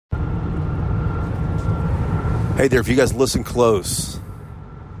Hey there, if you guys listen close,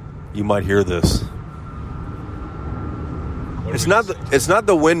 you might hear this. It's not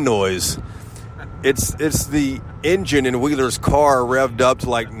the wind noise. It's the engine in Wheeler's car revved up to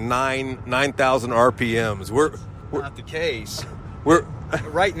like 9,000 RPMs. We're not the case. We're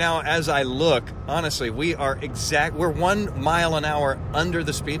right now, as I look, honestly, we're 1 mile an hour under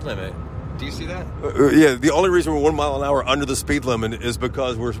the speed limit. Do you see that? Yeah, the only reason we're 1 mile an hour under the speed limit is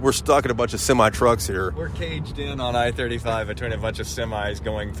because we're stuck in a bunch of semi trucks here. We're caged in on I-35 between a bunch of semis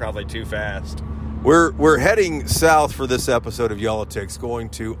going probably too fast. We're heading south for this episode of Yolitics, going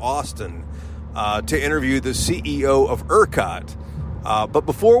to Austin to interview the CEO of ERCOT. But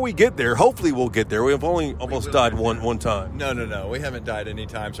before we get there, hopefully we'll get there. We have only almost died one time. No. We haven't died any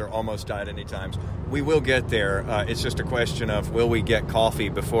times or almost died any times. We will get there. It's just a question of will we get coffee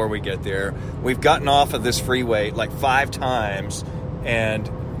before we get there. We've gotten off of this freeway like 5 times, and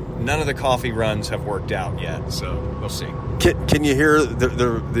none of the coffee runs have worked out yet. So we'll see. Can you hear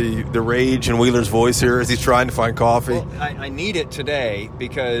the rage in Wheeler's voice here as he's trying to find coffee? Well, I need it today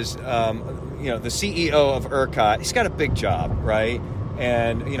because the CEO of ERCOT, he's got a big job, right?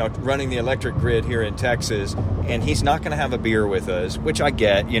 And, running the electric grid here in Texas, and he's not going to have a beer with us, which I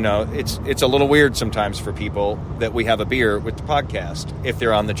get. It's a little weird sometimes for people that we have a beer with the podcast if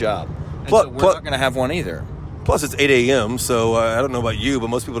they're on the job. And so we're not going to have one either. Plus, it's 8 a.m., so I don't know about you, but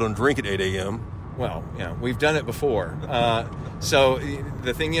most people don't drink at 8 a.m. Well, we've done it before. So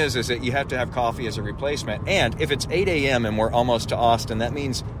the thing is that you have to have coffee as a replacement. And if it's 8 a.m. and we're almost to Austin, that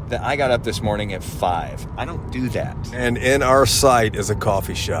means that I got up this morning at 5. I don't do that. And in our sight is a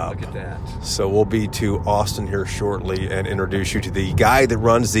coffee shop. Look at that. So we'll be to Austin here shortly and introduce you to the guy that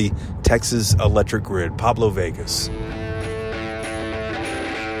runs the Texas electric grid, Pablo Vegas.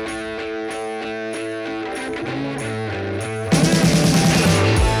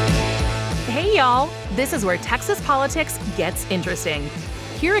 Y'all, this is where Texas politics gets interesting.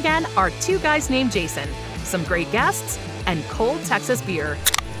 Here again are 2 guys named Jason, some great guests, and cold Texas beer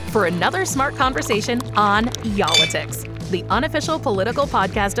for another smart conversation on Yolitics, the unofficial political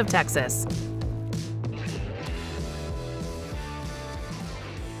podcast of Texas.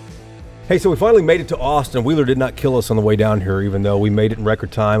 Hey, so we finally made it to Austin. Wheeler did not kill us on the way down here, even though we made it in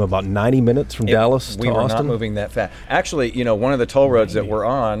record time, about 90 minutes from Dallas to Austin. We were not moving that fast. Actually, one of the toll roads that we're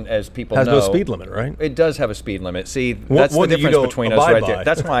on, as people know... Has no speed limit, right? It does have a speed limit. See, that's the difference between us right there.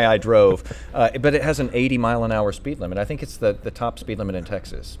 That's why I drove. But it has an 80-mile-an-hour speed limit. I think it's the top speed limit in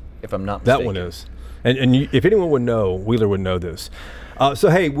Texas, if I'm not mistaken. That one is. And if anyone would know, Wheeler would know this.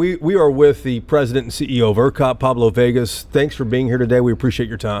 So, hey, we are with the President and CEO of ERCOT, Pablo Vegas. Thanks for being here today. We appreciate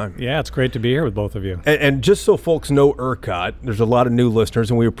your time. Yeah, it's great to be here with both of you. And just so folks know ERCOT, there's a lot of new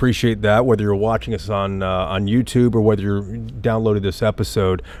listeners, and we appreciate that, whether you're watching us on YouTube or whether you're downloading this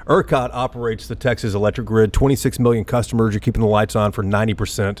episode. ERCOT operates the Texas electric grid, 26 million customers. You're keeping the lights on for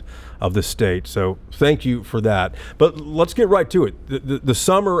 90% of the state. So thank you for that. But let's get right to it. The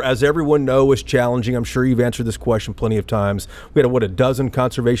summer, as everyone knows, is challenging. I'm sure you've answered this question plenty of times. We had, a dozen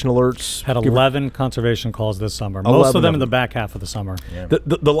conservation alerts? Had 11 conservation calls this summer. Most of them in the back half of the summer. Yeah.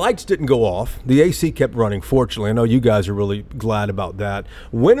 The lights didn't go off. The AC kept running, fortunately. I know you guys are really glad about that.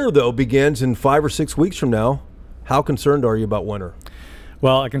 Winter, though, begins in 5 or 6 weeks from now. How concerned are you about winter?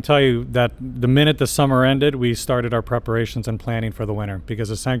 Well, I can tell you that the minute the summer ended, we started our preparations and planning for the winter,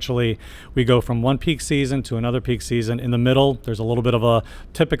 because essentially we go from one peak season to another peak season. In the middle, there's a little bit of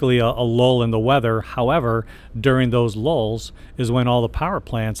typically a lull in the weather. However, during those lulls is when all the power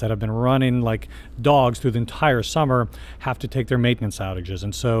plants that have been running like dogs through the entire summer have to take their maintenance outages.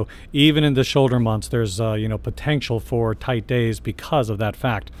 And so even in the shoulder months, there's potential for tight days because of that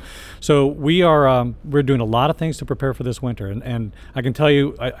fact. So we're doing a lot of things to prepare for this winter, and I can tell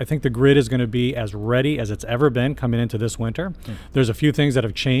you, I think the grid is going to be as ready as it's ever been coming into this winter. There's a few things that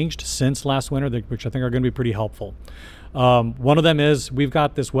have changed since last winter, which I think are going to be pretty helpful. One of them is we've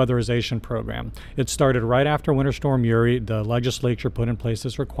got this weatherization program. It started right after Winter Storm Uri. The legislature put in place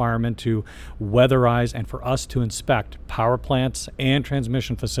this requirement to weatherize and for us to inspect power plants and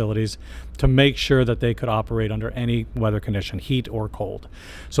transmission facilities to make sure that they could operate under any weather condition, heat or cold.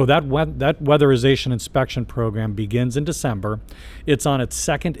 So that weatherization inspection program begins in December. It's on its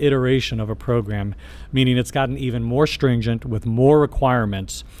second iteration of a program, meaning it's gotten even more stringent with more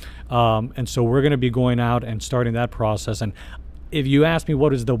requirements. And so we're going to be going out and starting that process. And if you ask me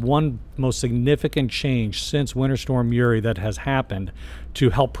what is the one most significant change since Winter Storm Uri that has happened to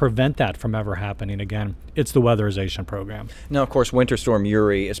help prevent that from ever happening again, it's the weatherization program. Now, of course, Winter Storm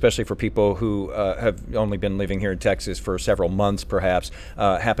Uri, especially for people who have only been living here in Texas for several months, perhaps,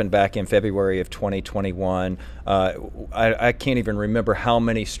 happened back in February of 2021. I can't even remember how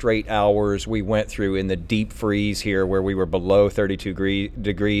many straight hours we went through in the deep freeze here, where we were below 32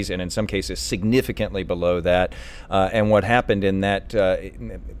 degrees, and in some cases significantly below that. And what happened in that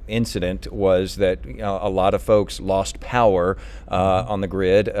incident was that a lot of folks lost power on the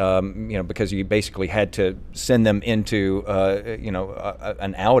grid, because you basically had to send them into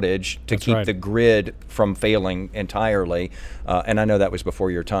an outage to That's keep right. the grid from failing entirely. And I know that was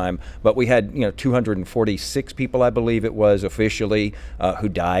before your time, but we had 246 people, I believe it was officially, who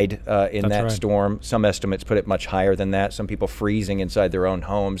died in That's that right. storm. Some estimates put it much higher than that. Some people freezing inside their own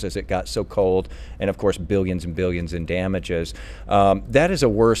homes as it got so cold, and of course billions and billions in damages. That is a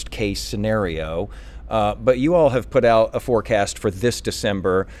worst case scenario. But you all have put out a forecast for this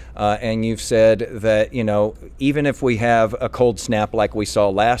December, and you've said that, even if we have a cold snap like we saw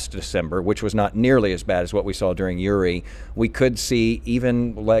last December, which was not nearly as bad as what we saw during Uri, we could see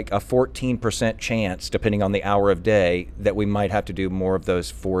even like a 14% chance, depending on the hour of day, that we might have to do more of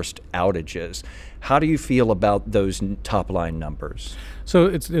those forced outages. How do you feel about those top-line numbers? So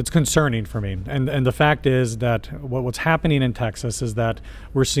it's concerning for me, and the fact is that what's happening in Texas is that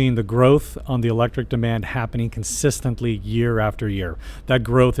we're seeing the growth on the electric demand happening consistently year after year. That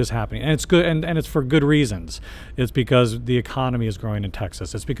growth is happening, and it's good, and it's for good reasons. It's because the economy is growing in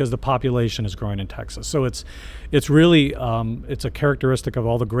Texas. It's because the population is growing in Texas. So it's really it's a characteristic of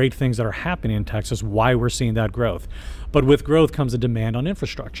all the great things that are happening in Texas, why we're seeing that growth. But with growth comes a demand on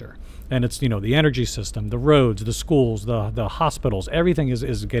infrastructure. And it's, the energy system, the roads, the schools, the hospitals, everything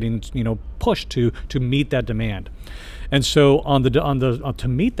is getting, pushed to meet that demand. And so to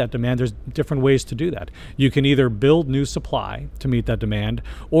meet that demand, there's different ways to do that. You can either build new supply to meet that demand,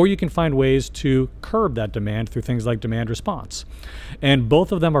 or you can find ways to curb that demand through things like demand response. And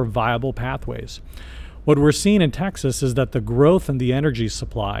both of them are viable pathways. What we're seeing in Texas is that the growth in the energy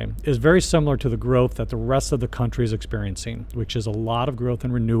supply is very similar to the growth that the rest of the country is experiencing, which is a lot of growth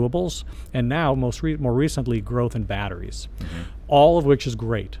in renewables, and now more recently growth in batteries, all of which is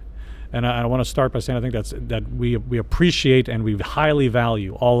great. And I want to start by saying I think that we appreciate and we highly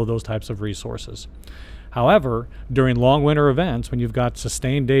value all of those types of resources. However, during long winter events, when you've got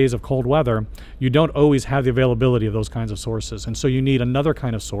sustained days of cold weather, you don't always have the availability of those kinds of sources. And so you need another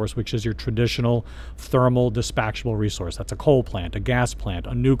kind of source, which is your traditional thermal dispatchable resource. That's a coal plant, a gas plant,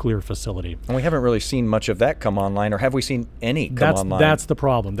 a nuclear facility. And we haven't really seen much of that come online, or have we seen any come online? That's the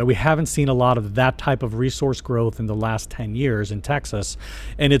problem, that we haven't seen a lot of that type of resource growth in the last 10 years in Texas.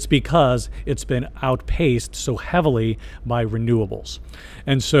 And it's because it's been outpaced so heavily by renewables.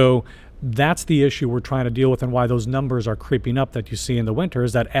 And so that's the issue we're trying to deal with, and why those numbers are creeping up that you see in the winter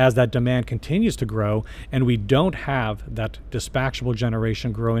is that as that demand continues to grow and we don't have that dispatchable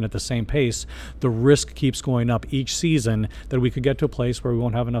generation growing at the same pace, the risk keeps going up each season that we could get to a place where we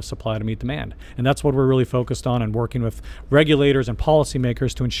won't have enough supply to meet demand. And that's what we're really focused on, and working with regulators and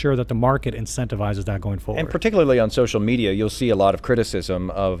policymakers to ensure that the market incentivizes that going forward. And particularly on social media, you'll see a lot of criticism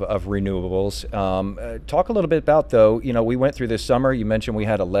of renewables. Talk a little bit about, though, we went through this summer, you mentioned we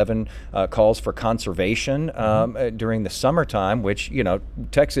had 11 calls for conservation during the summertime, which,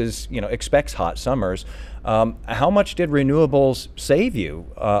 Texas, expects hot summers. How much did renewables save you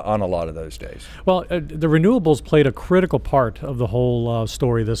on a lot of those days? Well, the renewables played a critical part of the whole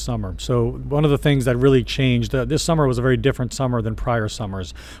story this summer. So one of the things that really changed, this summer was a very different summer than prior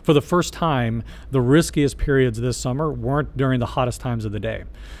summers. For the first time, the riskiest periods this summer weren't during the hottest times of the day.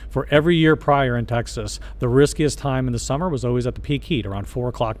 For every year prior in Texas, the riskiest time in the summer was always at the peak heat, around 4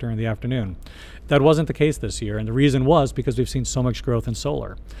 o'clock during the afternoon. That wasn't the case this year, and the reason was because we've seen so much growth in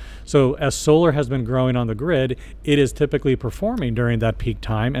solar. So as solar has been growing on the grid, it is typically performing during that peak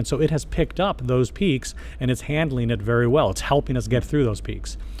time, and so it has picked up those peaks, and it's handling it very well. It's helping us get through those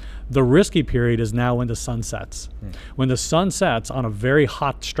peaks. The risky period is now when the sun sets. When the sun sets on a very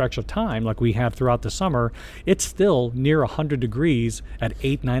hot stretch of time, like we had throughout the summer, it's still near 100 degrees at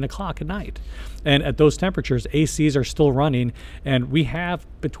 8, 9 o'clock at night. And at those temperatures, ACs are still running, and we have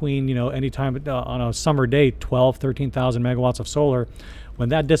between, anytime on a summer day, 12, 13,000 megawatts of solar. When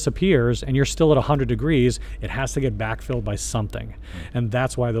that disappears and you're still at 100 degrees, it has to get backfilled by something. And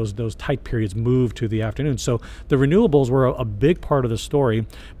that's why those tight periods move to the afternoon. So the renewables were a big part of the story,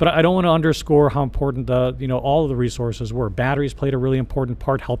 but I don't want to underscore how important all of the resources were. Batteries played a really important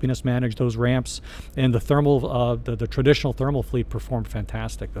part helping us manage those ramps, and the traditional thermal fleet performed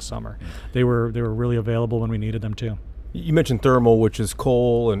fantastic this summer. They were really available when we needed them too. You mentioned thermal, which is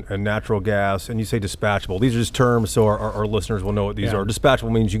coal and natural gas, and you say dispatchable. These are just terms so our listeners will know what these are.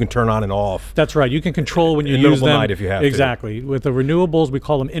 Dispatchable means you can turn on and off. That's right. You can control when you in use the middle them. of the night if you have exactly. With the renewables, we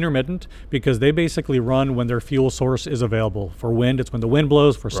call them intermittent because they basically run when their fuel source is available. For wind, it's when the wind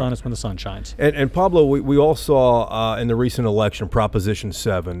blows. For sun, it's when the sun shines. And Pablo, we all saw in the recent election Proposition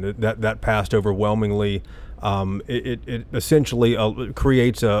 7 that passed overwhelmingly. It essentially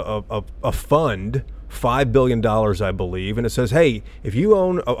creates a fund, $5 billion, I believe, and it says, hey, if you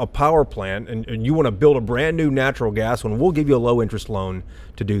own a power plant and you want to build a brand new natural gas one, we'll give you a low interest loan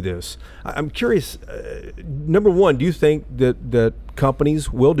to do this. I'm curious, number one, do you think that companies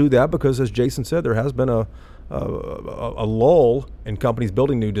will do that? Because as Jason said, there has been a lull in companies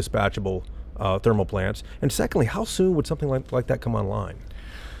building new dispatchable thermal plants. And secondly, how soon would something like that come online?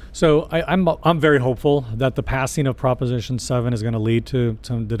 So I'm very hopeful that the passing of Proposition 7 is going to lead to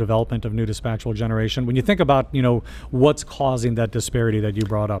the development of new dispatchable generation. When you think about, what's causing that disparity that you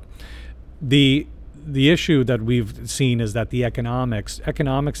brought up, the issue that we've seen is that the economics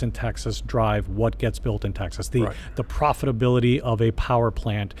in Texas drive what gets built in Texas. The profitability of a power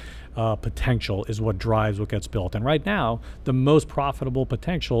plant potential is what drives what gets built. And right now, the most profitable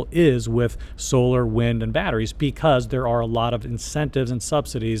potential is with solar, wind, and batteries because there are a lot of incentives and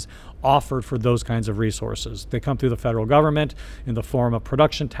subsidies offered for those kinds of resources. They come through the federal government in the form of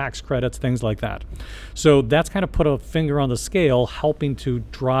production tax credits, things like that. So that's kind of put a finger on the scale, helping to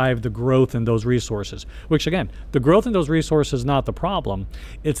drive the growth in those resources, which again, the growth in those resources is not the problem.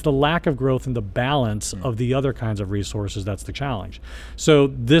 It's the lack of growth in the balance of the other kinds of resources that's the challenge. So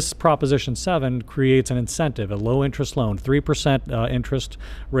this Proposition 7 creates an incentive, a low interest loan, 3% interest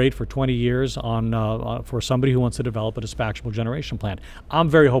rate for 20 years for somebody who wants to develop a dispatchable generation plant. I'm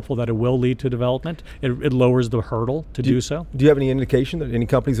very hopeful that it will lead to development. It lowers the hurdle to do so. Do you have any indication that any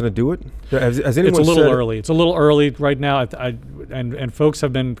company's going to do it? Has anyone It's a little early. It's a little early right now, and folks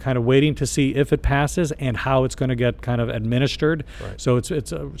have been kind of waiting to see if it passes and how it's going to get kind of administered. Right. So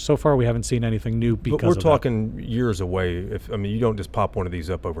it's so far we haven't seen anything new because of that. But we're talking years away. You don't just pop one of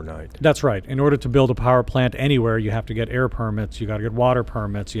these up overnight. That's right. In order to build a power plant anywhere, you have to get air permits, you got to get water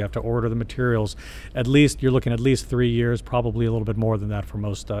permits, you have to order the materials. You're looking at least 3 years, probably a little bit more than that for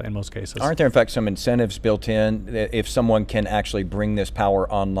most in most cases. Aren't there in fact some incentives built in if someone can actually bring this power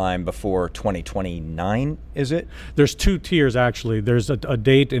online before 2029, is it? There's two tiers actually. There's a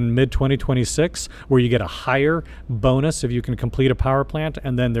date in mid-2026 where you get a higher bonus if you can complete a power plant,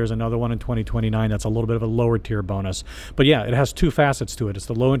 and then there's another one in 2029 that's a little bit of a lower tier bonus. But yeah, it has two facets to it. It's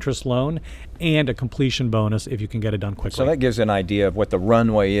the low interest loan and a completion bonus if you can get it done quickly. So that gives an idea of what the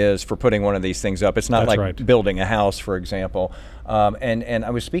runway is for putting one of these things up. It's not building a house, for example. And I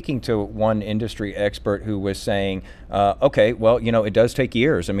was speaking to one industry expert who was saying, okay, well, it does take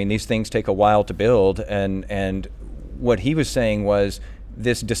years. I mean, these things take a while to build. And what he was saying was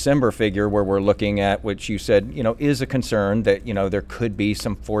this December figure where we're looking at, which you said, is a concern that, there could be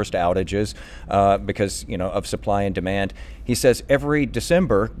some forced outages because, of supply and demand. He says every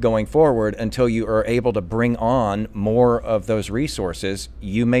December going forward until you are able to bring on more of those resources,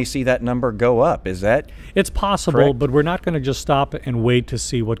 you may see that number go up. Is that It's possible, correct? But we're not going to just stop and wait to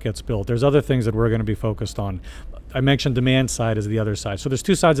see what gets built. There's other things that we're going to be focused on. I mentioned demand side is the other side. So there's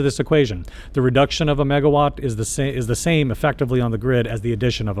two sides of this equation. The reduction of a megawatt is the same effectively on the grid as the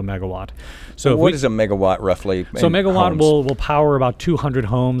addition of a megawatt. So what is a megawatt roughly? So a megawatt will power about 200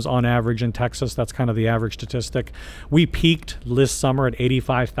 homes on average in Texas. That's kind of the average statistic. We peaked this summer at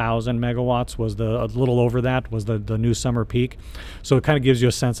 85,000 megawatts. A little over that was the new summer peak. So it kind of gives you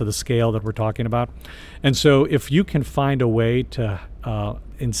a sense of the scale that we're talking about. And so if you can find a way to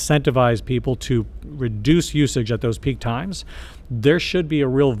incentivize people to reduce usage at those peak times, there should be a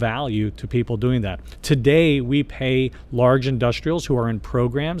real value to people doing that. Today, we pay large industrials who are in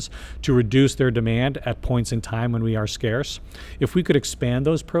programs to reduce their demand at points in time when we are scarce. If we could expand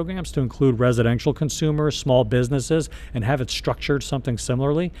those programs to include residential consumers, small businesses, and have it structured something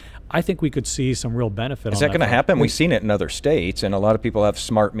similarly, I think we could see some real benefit. Is that going to happen? We've seen it in other states, and a lot of people have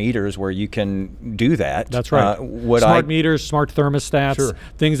smart meters where you can do that. That's right. Smart meters, smart thermostats,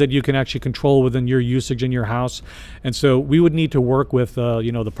 things that you can actually control within your usage in your house. And so we would need to work with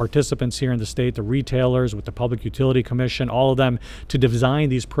the participants here in the state, the retailers, with the Public Utility Commission, all of them, to design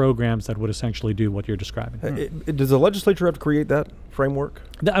these programs that would essentially do what you're describing. Does the legislature have to create that framework?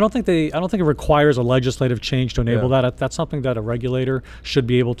 I don't think it requires a legislative change to enable that. That's something that a regulator should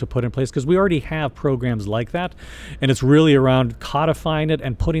be able to put in place, because we already have programs like that, and it's really around codifying it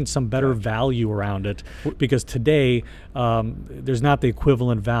and putting some better value around it, because today there's not the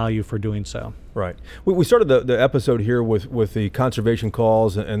equivalent value for doing so. Right. We started the episode here with the conservation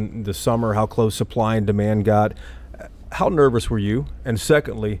calls and the summer, how close supply and demand got. how nervous were you? And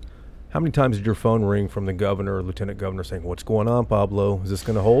secondly, how many times did your phone ring from the governor or lieutenant governor saying, "What's going on, Pablo? Is this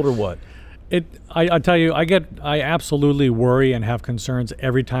going to hold or what?" I tell you, I absolutely worry and have concerns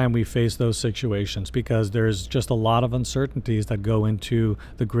every time we face those situations, because there's just a lot of uncertainties that go into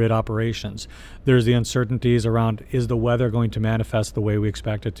the grid operations. There's the uncertainties around, is the weather going to manifest the way we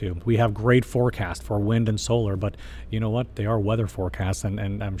expect it to? We have great forecasts for wind and solar, but you know what? They are weather forecasts,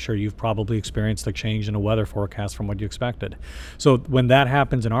 and I'm sure you've probably experienced a change in a weather forecast from what you expected. So when that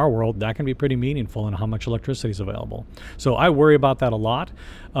happens in our world, that can be pretty meaningful in how much electricity is available. So I worry about that a lot.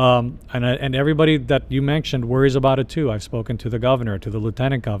 And everybody that you mentioned worries about it too. I've spoken to the governor, to the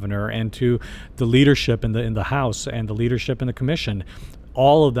lieutenant governor, and to the leadership in the House and the leadership in the commission.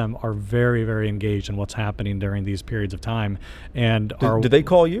 All of them are very, very engaged in what's happening during these periods of time. And did they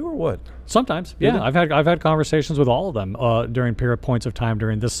call you or what? Sometimes, yeah. I've had conversations with all of them during points of time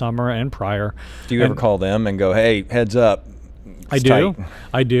during this summer and prior. Do you ever call them and go, "Hey, heads up"?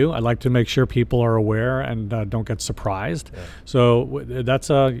 I do. I like to make sure people are aware and don't get surprised. Yeah. So that's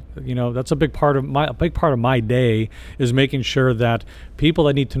a big part of my day, is making sure that people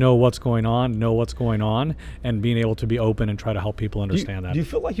that need to know what's going on, and being able to be open and try to help people understand that. Do you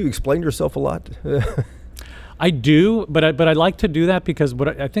feel like you explained yourself a lot? I do, but I like to do that because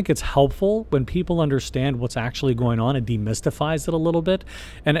I think it's helpful when people understand what's actually going on. It demystifies it a little bit,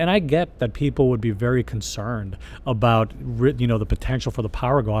 and I get that people would be very concerned about the potential for the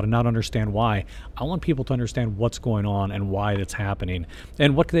power go out and not understand why. I want people to understand what's going on and why it's happening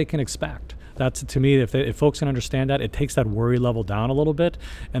and what they can expect. That's, to me, if folks can understand that, it takes that worry level down a little bit,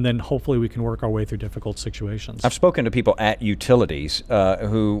 and then hopefully we can work our way through difficult situations. I've spoken to people at utilities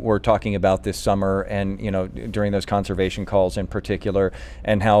who were talking about this summer, and during those conservation calls in particular,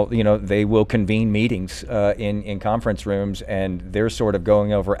 and how they will convene meetings in conference rooms, and they're sort of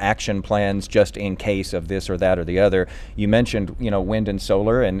going over action plans just in case of this or that or the other. You mentioned wind and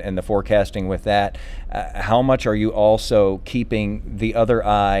solar and the forecasting with that. How much are you also keeping the other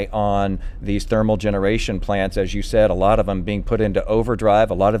eye on these thermal generation plants? As you said, a lot of them being put into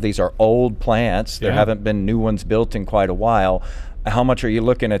overdrive. A lot of these are old plants. There haven't been new ones built in quite a while. How much are you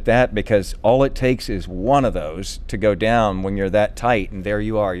looking at that? Because all it takes is one of those to go down when you're that tight, and there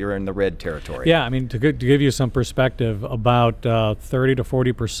you are. You're in the red territory. Yeah, I mean, to give you some perspective, about 30 to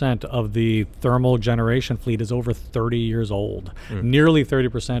 40% of the thermal generation fleet is over 30 years old. Nearly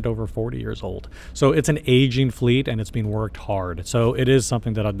 30% over 40 years old. So it's an aging fleet, and it's being worked hard. So it is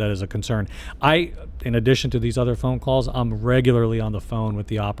something that is a concern. In addition to these other phone calls, I'm regularly on the phone with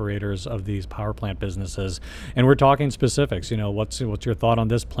the operators of these power plant businesses, and we're talking specifics. What's your thought on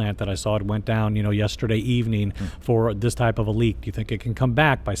this plant that I saw it went down, yesterday evening for this type of a leak? Do you think it can come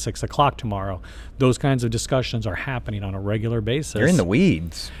back by 6 o'clock tomorrow? Those kinds of discussions are happening on a regular basis. You're in the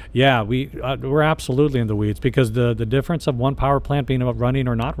weeds. Yeah, we're absolutely in the weeds, because the difference of one power plant being running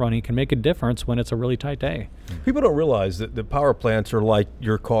or not running can make a difference when it's a really tight day. People don't realize that the power plants are like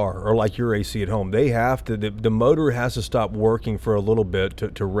your car or like your AC at home. They have to, the motor has to stop working for a little bit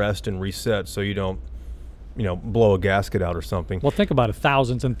to rest and reset, so you don't blow a gasket out or something. Well, think about it.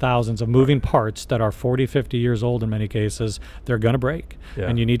 Thousands and thousands of moving parts that are 40, 50 years old in many cases. They're going to break. Yeah.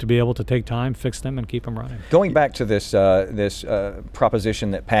 And you need to be able to take time, fix them, and keep them running. Going back to this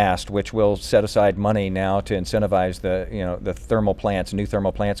proposition that passed, which will set aside money now to incentivize the thermal plants, new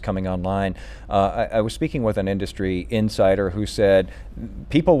thermal plants coming online. I was speaking with an industry insider who said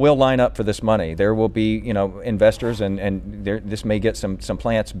people will line up for this money. There will be investors, and this may get some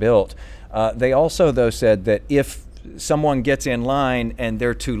plants built. They also, though, said that if someone gets in line and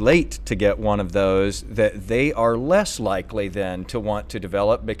they're too late to get one of those, that they are less likely then to want to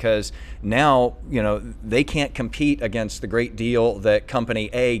develop, because now they can't compete against the great deal that company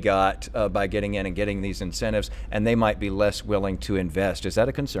A got by getting in and getting these incentives, and they might be less willing to invest. Is that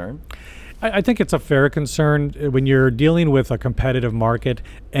a concern? I think it's a fair concern. When you're dealing with a competitive market,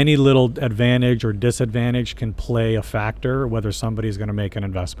 any little advantage or disadvantage can play a factor whether somebody's going to make an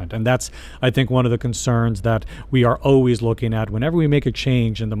investment. And that's, I think, one of the concerns that we are always looking at. Whenever we make a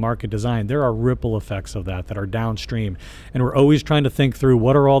change in the market design, there are ripple effects of that are downstream. And we're always trying to think through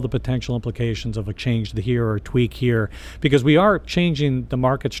what are all the potential implications of a change here or a tweak here, because we are changing the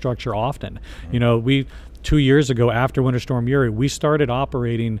market structure often. 2 years ago, after Winter Storm Uri, we started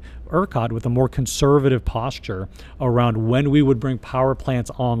operating ERCOT with a more conservative posture around when we would bring power plants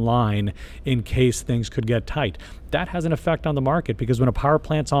online in case things could get tight. That has an effect on the market, because when a power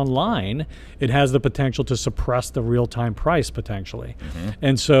plant's online, it has the potential to suppress the real-time price potentially.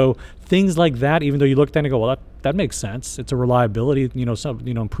 And so things like that, even though you look at it and go, well, that makes sense. It's a reliability,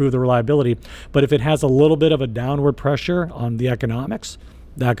 improve the reliability. But if it has a little bit of a downward pressure on the economics,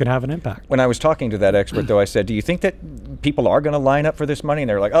 that could have an impact. When I was talking to that expert, though, I said, do you think that people are going to line up for this money? And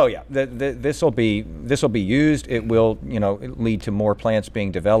they're like, oh, yeah, this will be used. It will, lead to more plants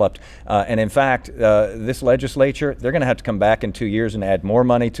being developed. And in fact, this legislature, they're going to have to come back in 2 years and add more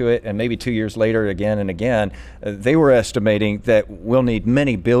money to it. And maybe 2 years later, again and again. They were estimating that we'll need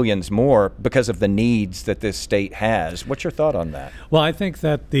many billions more because of the needs that this state has. What's your thought on that? Well, I think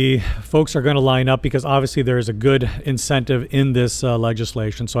that the folks are going to line up because obviously there is a good incentive in this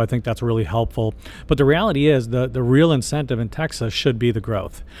legislation. So I think that's really helpful. But the reality is the real incentive in Texas should be the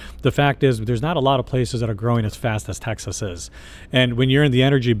growth. The fact is there's not a lot of places that are growing as fast as Texas is. And when you're in the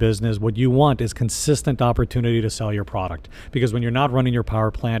energy business, what you want is consistent opportunity to sell your product. Because when you're not running your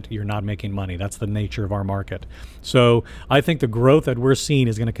power plant, you're not making money. That's the nature of our market. So I think the growth that we're seeing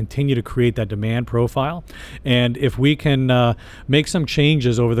is going to continue to create that demand profile. And if we can make some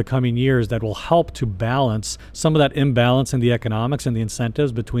changes over the coming years that will help to balance some of that imbalance in the economics and the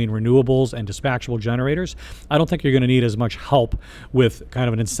incentives between renewables and dispatchable generators, I don't think you're going to need as much help with kind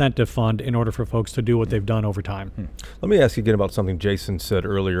of an incentive fund in order for folks to do what they've done over time. Let me ask you again about something Jason said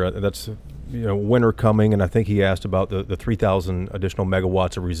earlier. That's winter coming, and I think he asked about the 3,000 additional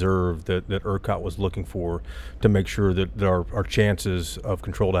megawatts of reserve that ERCOT was looking for to make sure that our chances of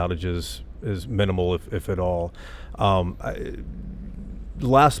controlled outages is minimal, if at all.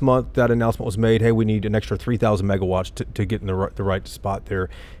 Last month, that announcement was made, hey, we need an extra 3,000 megawatts to get in the right spot there.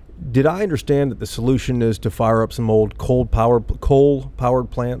 Did I understand that the solution is to fire up some old coal-fired power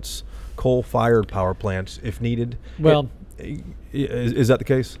plants if needed? Well, is that the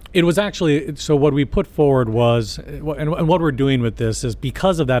case? It was actually, so what we put forward was, and what we're doing with this is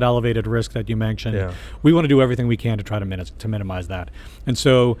because of that elevated risk that you mentioned, we want to do everything we can to try to minimize that. And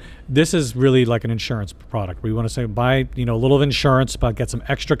so this is really like an insurance product. We want to say buy a little of insurance, but get some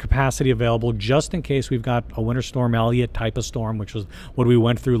extra capacity available just in case we've got a winter storm Elliott type of storm, which was what we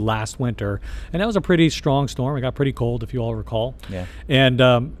went through last winter. And that was a pretty strong storm. It got pretty cold, if you all recall. Yeah. And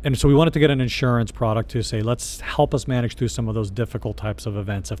so we wanted to get an insurance product to say, let's help us manage through some of those difficult types of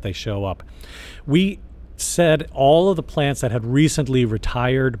events if they show up. We said all of the plants that had recently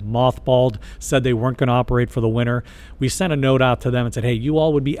retired, mothballed, said they weren't going to operate for the winter. We sent a note out to them and said, hey, you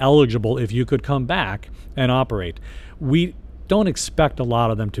all would be eligible if you could come back and operate. We don't expect a lot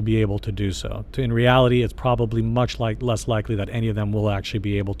of them to be able to do so. In reality, it's probably less likely that any of them will actually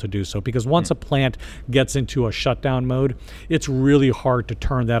be able to do so, because once a plant gets into a shutdown mode, it's really hard to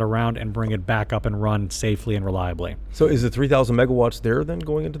turn that around and bring it back up and run safely and reliably. So is the 3,000 megawatts there then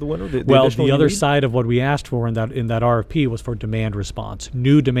going into the winter? The other side of what we asked for in that RFP was for demand response,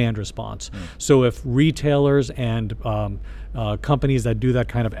 new demand response. So if retailers and companies that do that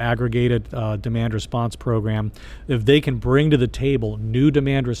kind of aggregated demand response program, if they can bring to the table new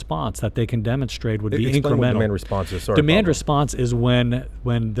demand response that they can demonstrate would be incremental. What demand response is. Demand response is when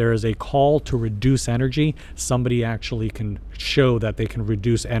there is a call to reduce energy, somebody actually can show that they can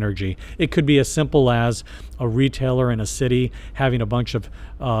reduce energy. It could be as simple as a retailer in a city having a bunch of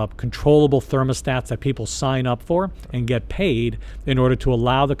controllable thermostats that people sign up for and get paid in order to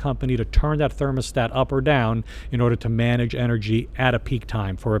allow the company to turn that thermostat up or down in order to manage energy at a peak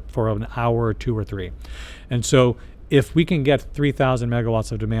time for an hour or two or three. And so if we can get 3,000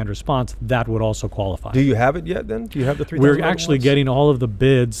 megawatts of demand response, that would also qualify. Do you have it yet then? Do you have the 3,000 We're actually getting all of the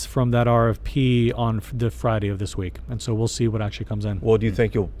bids from that RFP on the Friday of this week. And so we'll see what actually comes in. Well, do you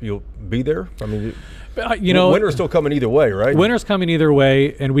think you'll be there? I mean, winter's still coming either way, right? Winter's coming either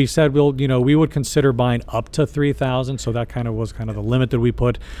way, and we said we would consider buying up to 3,000. So that was the limit that we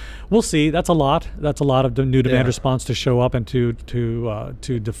put. We'll see. That's a lot. That's a lot of new demand response to show up and to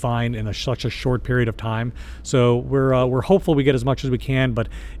define in such a short period of time. So we're hopeful we get as much as we can, but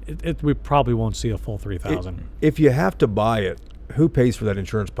we probably won't see a full 3,000. If you have to buy it, who pays for that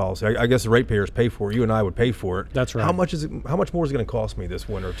insurance policy? I guess the ratepayers pay for it. You and I would pay for it. That's right. How much more is it going to cost me this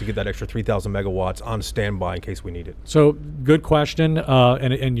winter to get that extra 3,000 megawatts on standby in case we need it? So good question,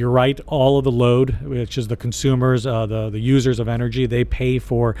 and you're right. All of the load, which is the consumers, the users of energy, they pay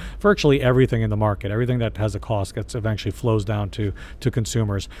for virtually everything in the market. Everything that has a cost eventually flows down to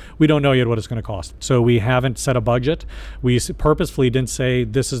consumers. We don't know yet what it's going to cost, so we haven't set a budget. We purposefully didn't say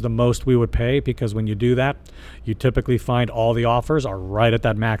this is the most we would pay, because when you do that, you typically find all the offers are right at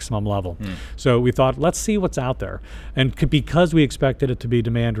that maximum level. So we thought, let's see what's out there. And because we expected it to be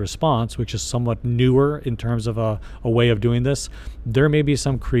demand response, which is somewhat newer in terms of a way of doing this, there may be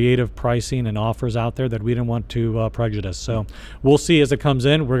some creative pricing and offers out there that we didn't want to prejudice. So we'll see as it comes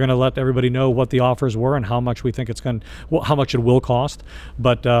in. We're going to let everybody know what the offers were and how much we think how much it will cost.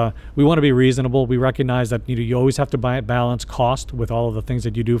 But we want to be reasonable. We recognize that you always have to balance cost with all of the things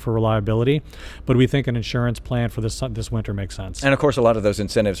that you do for reliability. But we think an insurance plan for this winter makes sense. sense. And of course, a lot of those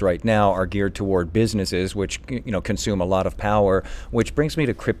incentives right now are geared toward businesses, which consume a lot of power. Which brings me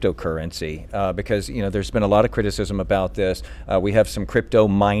to cryptocurrency, because there's been a lot of criticism about this. We have some crypto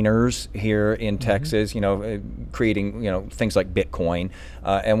miners here in Texas, creating things like Bitcoin.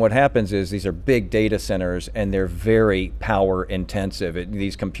 And what happens is these are big data centers, and they're very power intensive.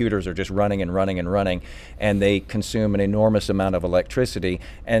 These computers are just running and running and running, and they consume an enormous amount of electricity.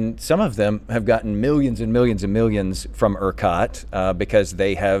 And some of them have gotten millions and millions and millions from ERCOT because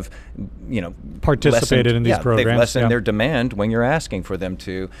they have, participated in these programs. They've lessened their demand when you're asking for them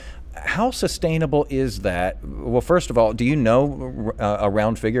to. How sustainable is that? Well, first of all, do you know a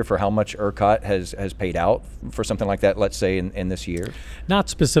round figure for how much ERCOT has paid out for something like that, let's say in this year? Not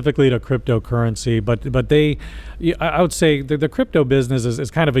specifically to cryptocurrency, but they, I would say the crypto business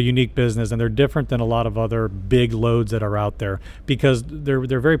is kind of a unique business, and they're different than a lot of other big loads that are out there because they're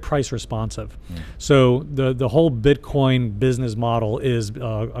very price responsive. So the whole Bitcoin business model is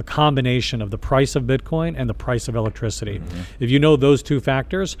a combination of the price of Bitcoin and the price of electricity. If you know those two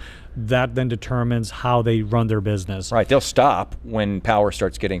factors, that then determines how they run their business. Right. They'll stop when power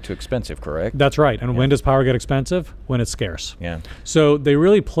starts getting too expensive, correct? That's right. And when does power get expensive? When it's scarce. Yeah. So they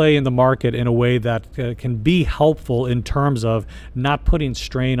really play in the market in a way that can be helpful in terms of not putting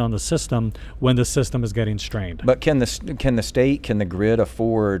strain on the system when the system is getting strained. But can the state, can the grid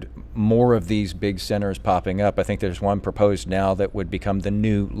afford more of these big centers popping up? I think there's one proposed now that would become the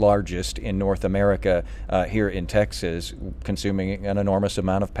new largest in North America here in Texas, consuming an enormous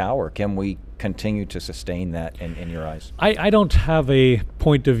amount of power. Can we continue to sustain that in your eyes? I don't have a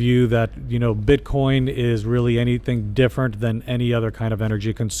point of view that Bitcoin is really anything different than any other kind of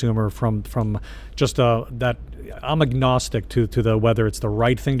energy consumer from just that. I'm agnostic to the whether it's the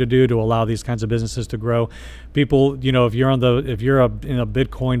right thing to do to allow these kinds of businesses to grow. People, if you're in a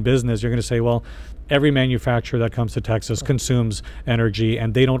Bitcoin business, you're going to say, well, every manufacturer that comes to Texas consumes energy,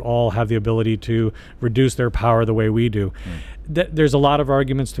 and they don't all have the ability to reduce their power the way we do. There's a lot of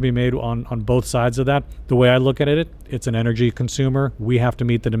arguments to be made on both sides of that. The way I look at it, it's an energy consumer. We have to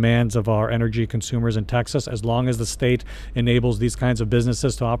meet the demands of our energy consumers in Texas. As long as the state enables these kinds of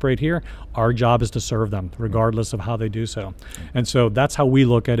businesses to operate here, our job is to serve them, regardless of how they do so. And so that's how we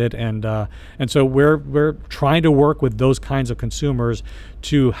look at it. And so we're trying to work with those kinds of consumers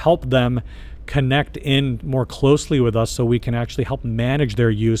to help them connect in more closely with us so we can actually help manage their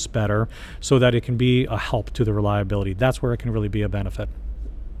use better so that it can be a help to the reliability. That's where it can really be a benefit.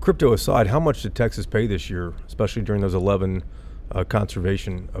 Crypto aside, how much did Texas pay this year, especially during those 11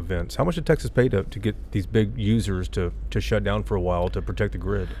 conservation events? How much did Texas pay to get these big users to shut down for a while to protect the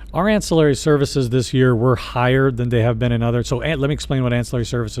grid? Our ancillary services this year were higher than they have been in others. So let me explain what ancillary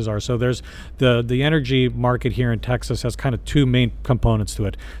services are. So there's the energy market here in Texas has kind of two main components to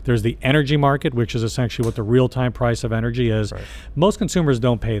it. There's the energy market, which is essentially what the real-time price of energy is. Right. Most consumers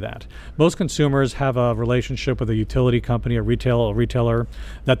don't pay that. Most consumers have a relationship with a utility company, a retailer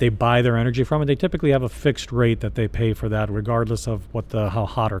that they buy their energy from, and they typically have a fixed rate that they pay for that, regardless of how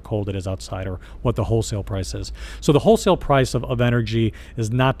hot or cold it is outside or what the wholesale price is. So the wholesale price of energy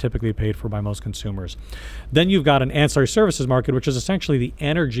is not typically paid for by most consumers. Then you've got an ancillary services market, which is essentially the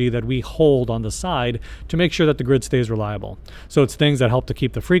energy that we hold on the side to make sure that the grid stays reliable. So it's things that help to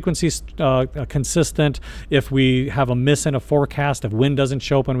keep the frequencies consistent. If we have a miss in a forecast, if wind doesn't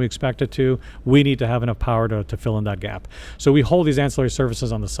show up when we expect it to, we need to have enough power to fill in that gap. So we hold these ancillary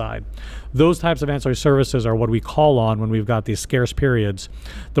services on the side. Those types of ancillary services are what we call on when we've got these scarce periods.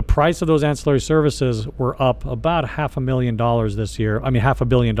 The price of those ancillary services were up about $500,000 this year. I mean, $500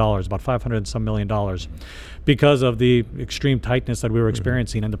 million, about $500 and some million dollars, because of the extreme tightness that we were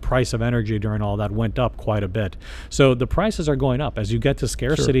experiencing, and the price of energy during all that went up quite a bit. So the prices are going up. As you get to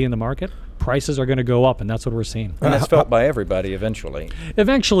scarcity in the market, prices are going to go up, and that's what we're seeing. And that's felt by everybody eventually.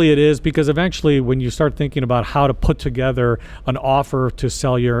 Eventually it is, because eventually when you start thinking about how to put together an offer to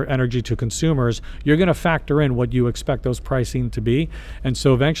sell your energy to consumers, you're going to factor in what you expect those pricing to be. And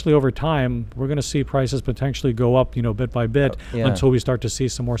so eventually over time, we're going to see prices potentially go up, bit by bit until we start to see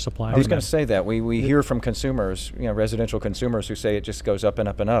some more supply. I was going to say that. We hear from consumers, residential consumers who say it just goes up and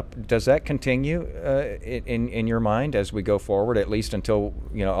up and up. Does that continue in your mind as we go forward, at least until,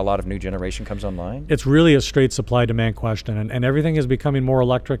 a lot of new generations comes online? It's really a straight supply-demand question, and everything is becoming more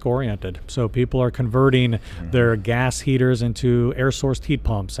electric-oriented. So people are converting their gas heaters into air-sourced heat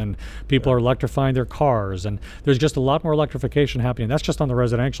pumps, and people are electrifying their cars, and there's just a lot more electrification happening. That's just on the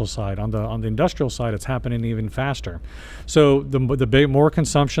residential side. On the industrial side, it's happening even faster. So the more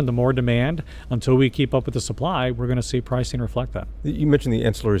consumption, the more demand. Until we keep up with the supply, we're going to see pricing reflect that. You mentioned the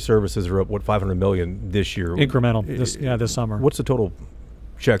ancillary services are up, $500 million this year? Incremental this summer. What's the total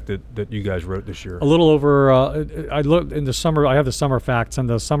check that you guys wrote this year? A little over. I looked in the summer. I have the summer facts, and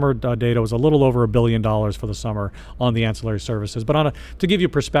the summer data was a little over $1 billion for the summer on the ancillary services. But to give you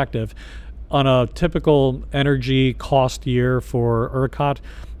perspective, on a typical energy cost year for ERCOT,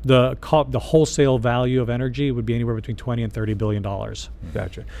 the wholesale value of energy would be anywhere between $20 and $30 billion.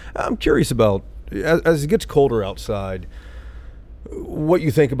 Gotcha. I'm curious about, as it gets colder outside, what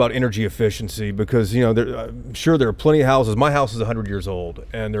you think about energy efficiency, because I'm sure there are plenty of houses. My house is 100 years old,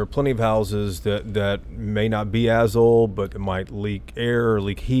 and there are plenty of houses that may not be as old, but it might leak air or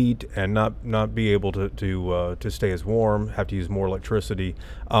leak heat and not be able to stay as warm, have to use more electricity.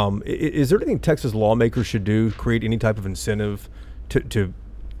 Is there anything Texas lawmakers should do, create any type of incentive to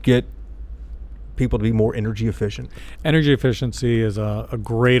get people to be more energy efficient? Energy efficiency is a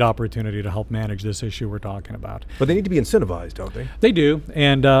great opportunity to help manage this issue we're talking about. But they need to be incentivized, don't they? They do,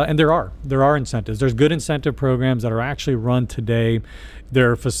 and there are incentives. There's good incentive programs that are actually run today.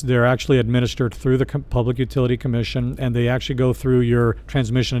 They're actually administered through the Public Utility Commission, and they actually go through your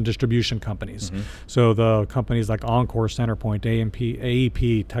transmission and distribution companies. Mm-hmm. So the companies like Oncor, CenterPoint,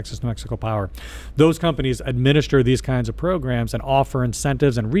 AEP, Texas New Mexico Power, those companies administer these kinds of programs and offer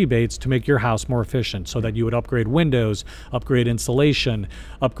incentives and rebates to make your house more efficient, so that you would upgrade windows, upgrade insulation,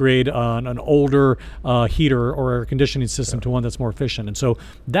 upgrade an older heater or air conditioning system to one that's more efficient. And so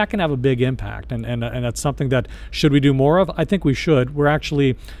that can have a big impact, and that's something that, should we do more of? I think we should.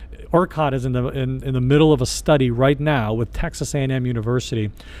 ERCOT is in the middle of a study right now with Texas A&M University,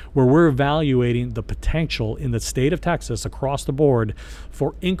 where we're evaluating the potential in the state of Texas across the board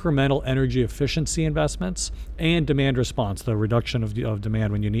for incremental energy efficiency investments and demand response, the reduction of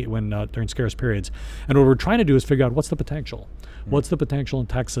demand during scarce periods. And what we're trying to do is figure out what's the potential. What's the potential in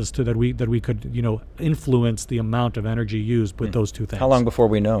Texas that we could influence the amount of energy used with those two things? How long before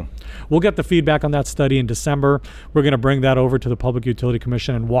we know? We'll get the feedback on that study in December. We're going to bring that over to the Public Utility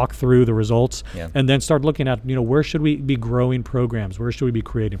Commission and walk through the results, and then start looking at where should we be growing programs, where should we be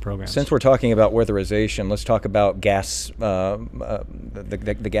creating programs. Since we're talking about weatherization, let's talk about gas,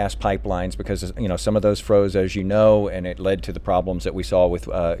 the gas pipelines, because some of those froze, as you know, and it led to the problems that we saw with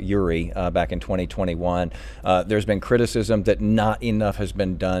Uri back in 2021. There's been criticism that not enough has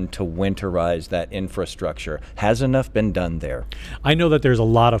been done to winterize that infrastructure. Has enough been done there? I know that there's a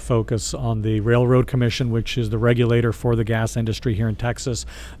lot of focus on the Railroad Commission, which is the regulator for the gas industry here in Texas.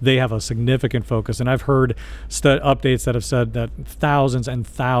 They have a significant focus, and I've heard updates that have said that thousands and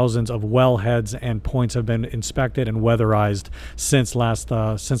thousands of wellheads and points have been inspected and weatherized since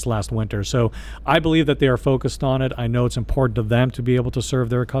last winter. So I believe that they are focused on it. I know it's important to them to be able to serve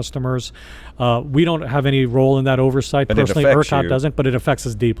their customers. We don't have any role in that oversight. But personally, ERCOT you. doesn't, but it affects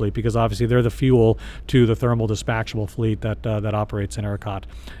us deeply, because obviously they're the fuel to the thermal dispatchable fleet that operates in ERCOT.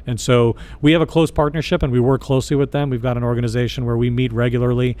 And so we have a close partnership, and we work closely with them. We've got an organization where we meet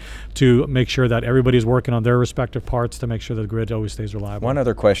regularly to make sure that everybody's working on their respective parts to make sure the grid always stays reliable. One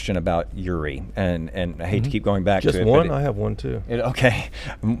other question about Uri, and I hate to keep going back Just to it. Just one? I have one too. Okay.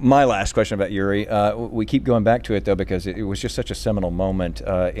 My last question about Uri, we keep going back to it though, because it was just such a seminal moment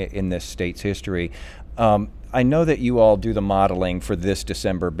in this state's history. I know that you all do the modeling for this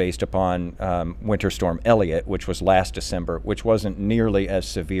December based upon Winter Storm Elliott, which was last December, which wasn't nearly as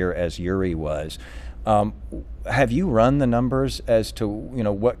severe as Uri was. Have you run the numbers as to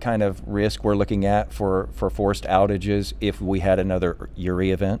what kind of risk we're looking at for forced outages if we had another Uri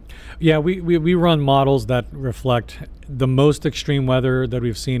event? Yeah, we run models that reflect the most extreme weather that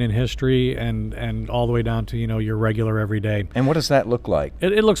we've seen in history, and all the way down to your regular everyday. And what does that look like?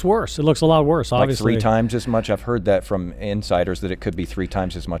 It looks worse. It looks a lot worse. Obviously, like 3 times as much. I've heard that from insiders that it could be 3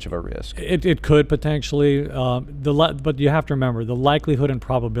 times as much of a risk. It could potentially, but you have to remember the likelihood and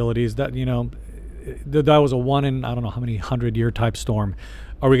probabilities that that was a 1 in I don't know how many 100-year type storm.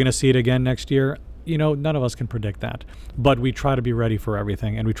 Are we going to see it again next year? None of us can predict that, but we try to be ready for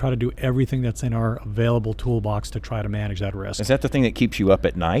everything, and we try to do everything that's in our available toolbox to try to manage that risk. Is that the thing that keeps you up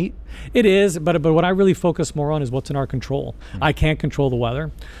at night? It is, but what I really focus more on is what's in our control. Mm-hmm. I can't control the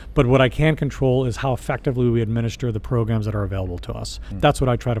weather, but what I can control is how effectively we administer the programs that are available to us. Mm-hmm. That's what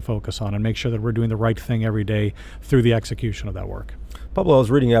I try to focus on, and make sure that we're doing the right thing every day through the execution of that work. Pablo, I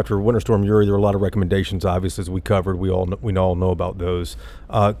was reading after Winter Storm Uri, there were a lot of recommendations, obviously, as we covered. We all know about those.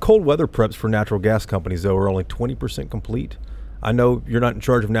 Cold weather preps for natural gas companies, though, are only 20% complete. I know you're not in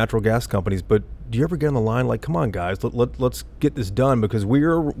charge of natural gas companies, but do you ever get on the line like, come on, guys, let's get this done, because we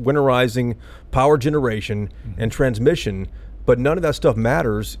are winterizing power generation and transmission, but none of that stuff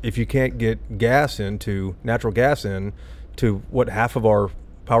matters if you can't get natural gas to half of our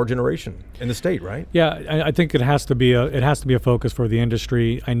power generation in the state, right? Yeah, I think it has to be a focus for the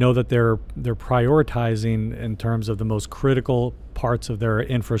industry. I know that they're prioritizing in terms of the most critical parts of their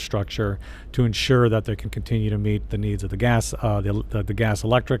infrastructure to ensure that they can continue to meet the needs of the gas, the gas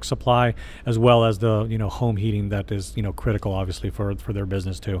electric supply, as well as the home heating that is critical, obviously, for their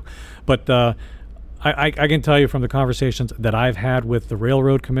business too. But I can tell you from the conversations that I've had with the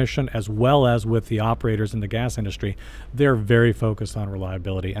Railroad Commission as well as with the operators in the gas industry, they're very focused on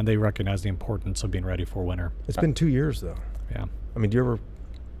reliability, and they recognize the importance of being ready for winter. It's been 2 years though. Yeah. I mean, do you ever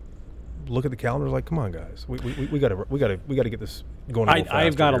look at the calendar like, come on, guys, we gotta get this going a little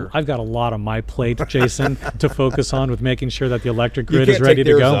faster. I've got a lot on my plate, Jason, to focus on with making sure that the electric You grid can't is ready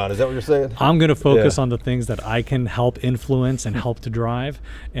take to theirs go. on. Is that what you're saying? I'm going to focus on the things that I can help influence and help to drive,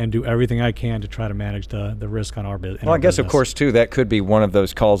 and do everything I can to try to manage the risk on our business. Well, I guess, of course, too, that could be one of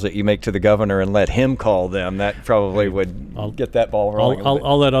those calls that you make to the governor and let him call them. That probably would get that ball rolling.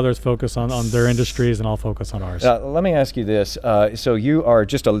 I'll let others focus on their industries, and I'll focus on ours. Let me ask you this. So you are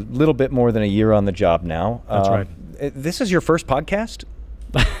just a little bit more than a year on the job now. That's right. This is your first podcast?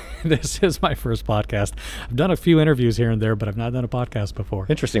 This is my first podcast. I've done a few interviews here and there, but I've not done a podcast before.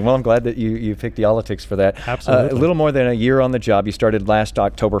 Interesting. Well, I'm glad that you picked the politics for that. Absolutely. A little more than a year on the job. You started last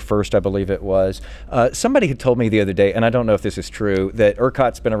October 1st, I believe it was. Somebody had told me the other day, and I don't know if this is true, that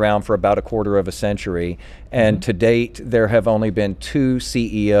ERCOT's been around for about a quarter of a century, and to date there have only been 2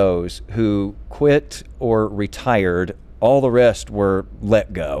 CEOs who quit or retired. All the rest were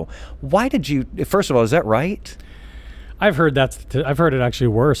let go. Why did you, first of all, is that right? I've heard I've heard it actually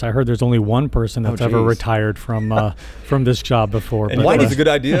worse. I heard there's only one person that's ever retired from this job before. And why is a good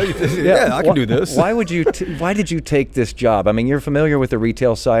idea? Yeah, I can do this. Why would you? Why did you take this job? I mean, you're familiar with the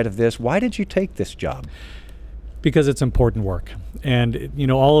retail side of this. Why did you take this job? Because it's important work. And,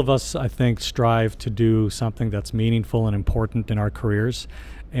 all of us, I think, strive to do something that's meaningful and important in our careers.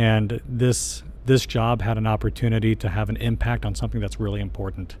 And this job had an opportunity to have an impact on something that's really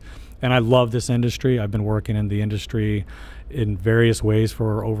important. And I love this industry. I've been working in the industry in various ways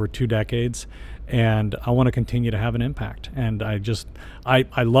for over 2 decades. And I want to continue to have an impact. And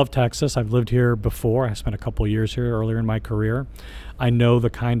I love Texas. I've lived here before. I spent a couple of years here earlier in my career. I know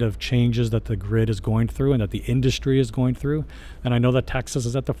the kind of changes that the grid is going through and that the industry is going through. And I know that Texas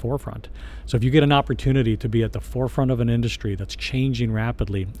is at the forefront. So if you get an opportunity to be at the forefront of an industry that's changing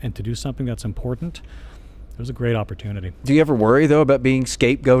rapidly and to do something that's important, it was a great opportunity. Do you ever worry, though, about being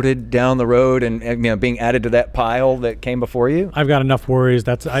scapegoated down the road and being added to that pile that came before you? I've got enough worries.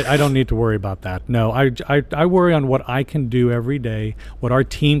 I don't need to worry about that. No, I worry on what I can do every day, what our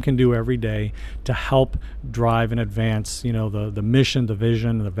team can do every day to help drive and advance, the mission, the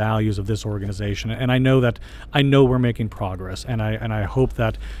vision, the values of this organization. And I know we're making progress. And I hope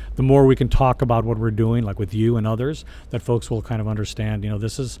that the more we can talk about what we're doing, like with you and others, that folks will kind of understand,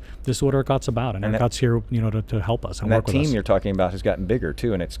 this is what ERCOT's about, and ERCOT's here, to help us and work with us. And that team you're talking about has gotten bigger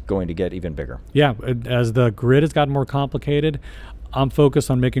too, and it's going to get even bigger. Yeah, as the grid has gotten more complicated, I'm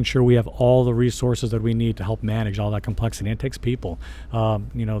focused on making sure we have all the resources that we need to help manage all that complexity. It takes people.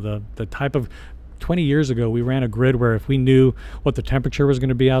 The type of 20 years ago, we ran a grid where if we knew what the temperature was going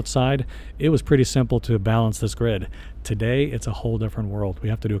to be outside, it was pretty simple to balance this grid. Today, it's a whole different world. We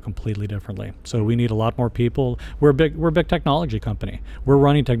have to do it completely differently. So we need a lot more people. We're a big technology company. We're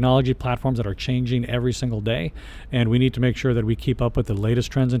running technology platforms that are changing every single day, and we need to make sure that we keep up with the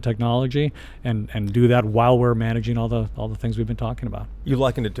latest trends in technology and do that while we're managing all the things we've been talking about. You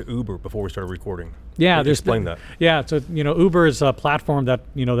likened it to Uber before we started recording. Yeah, explain that. Yeah, so Uber is a platform that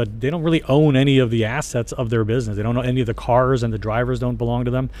that they don't really own any of the assets of their business. They don't own any of the cars, and the drivers don't belong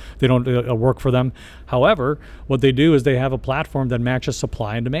to them. They don't work for them. However, what they do is they have a platform that matches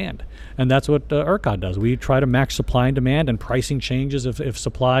supply and demand, and that's what ERCOT does. We try to match supply and demand, and pricing changes if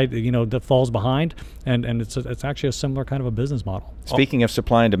supply that falls behind, and it's actually a similar kind of a business model. Speaking of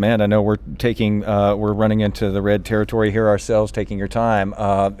supply and demand, I know we're running into the red territory here ourselves, taking your time.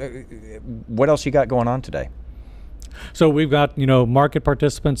 What else you got going on today? So we've got market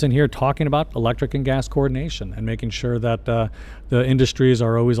participants in here talking about electric and gas coordination and making sure that the industries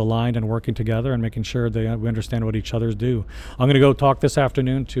are always aligned and working together and making sure we understand what each other's do. I'm going to go talk this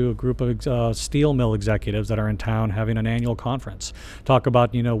afternoon to a group of steel mill executives that are in town having an annual conference. Talk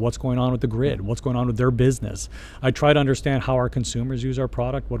about what's going on with the grid, what's going on with their business. I try to understand how our consumers use our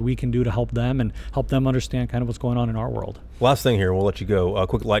product, what we can do to help them, and help them understand kind of what's going on in our world. Last thing here, we'll let you go.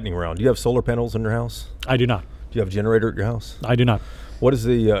 Quick lightning round. Do you have solar panels in your house? I do not. Do you have a generator at your house? I do not. What is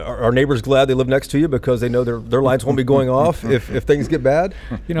the are neighbors glad they live next to you because they know their lights won't be going off if things get bad?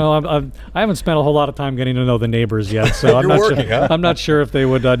 You know, I haven't spent a whole lot of time getting to know the neighbors yet, so I'm not sure. Huh? I'm not sure if they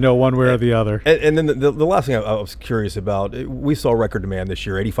would know one way or the other. And then the last thing I was curious about, we saw record demand this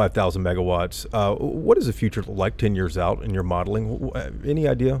year, 85,000 megawatts. What is the future like 10 years out in your modeling? Any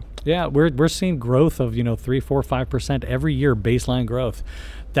idea? Yeah, we're seeing growth of 3, 4, 5% every year, baseline growth.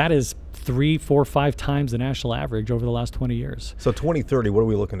 That is 3, 4, 5 times the national average over the last 20 years. So 2030, what are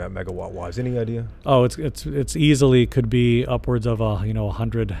we looking at megawatt wise? Any idea? Oh, it's easily could be upwards of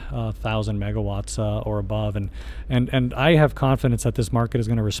 100,000 megawatts or above, and I have confidence that this market is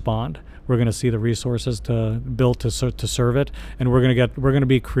going to respond. We're going to see the resources built to serve it, and we're going to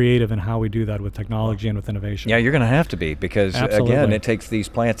be creative in how we do that with technology and with innovation. Yeah, you're going to have to be because Absolutely. Again, it takes these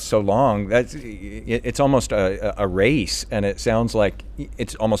plants so long. It's almost a race, and it sounds like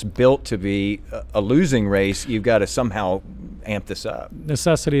it's almost built to be a losing race. You've got to somehow amp this up.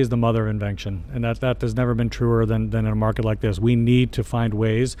 Necessity is the mother of invention, and that has never been truer than in a market like this. We need to find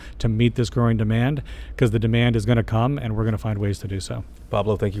ways to meet this growing demand because the demand is going to come, and we're going to find ways to do so.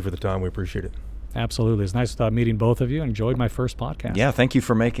 Pablo, thank you for the time. We appreciate it. Absolutely. It's nice meeting both of you. Enjoyed my first podcast. Yeah, thank you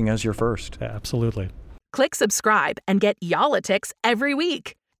for making us your first. Yeah, absolutely. Click subscribe and get Y'all-itics every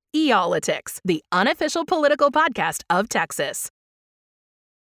week. Y'all-itics, the unofficial political podcast of Texas.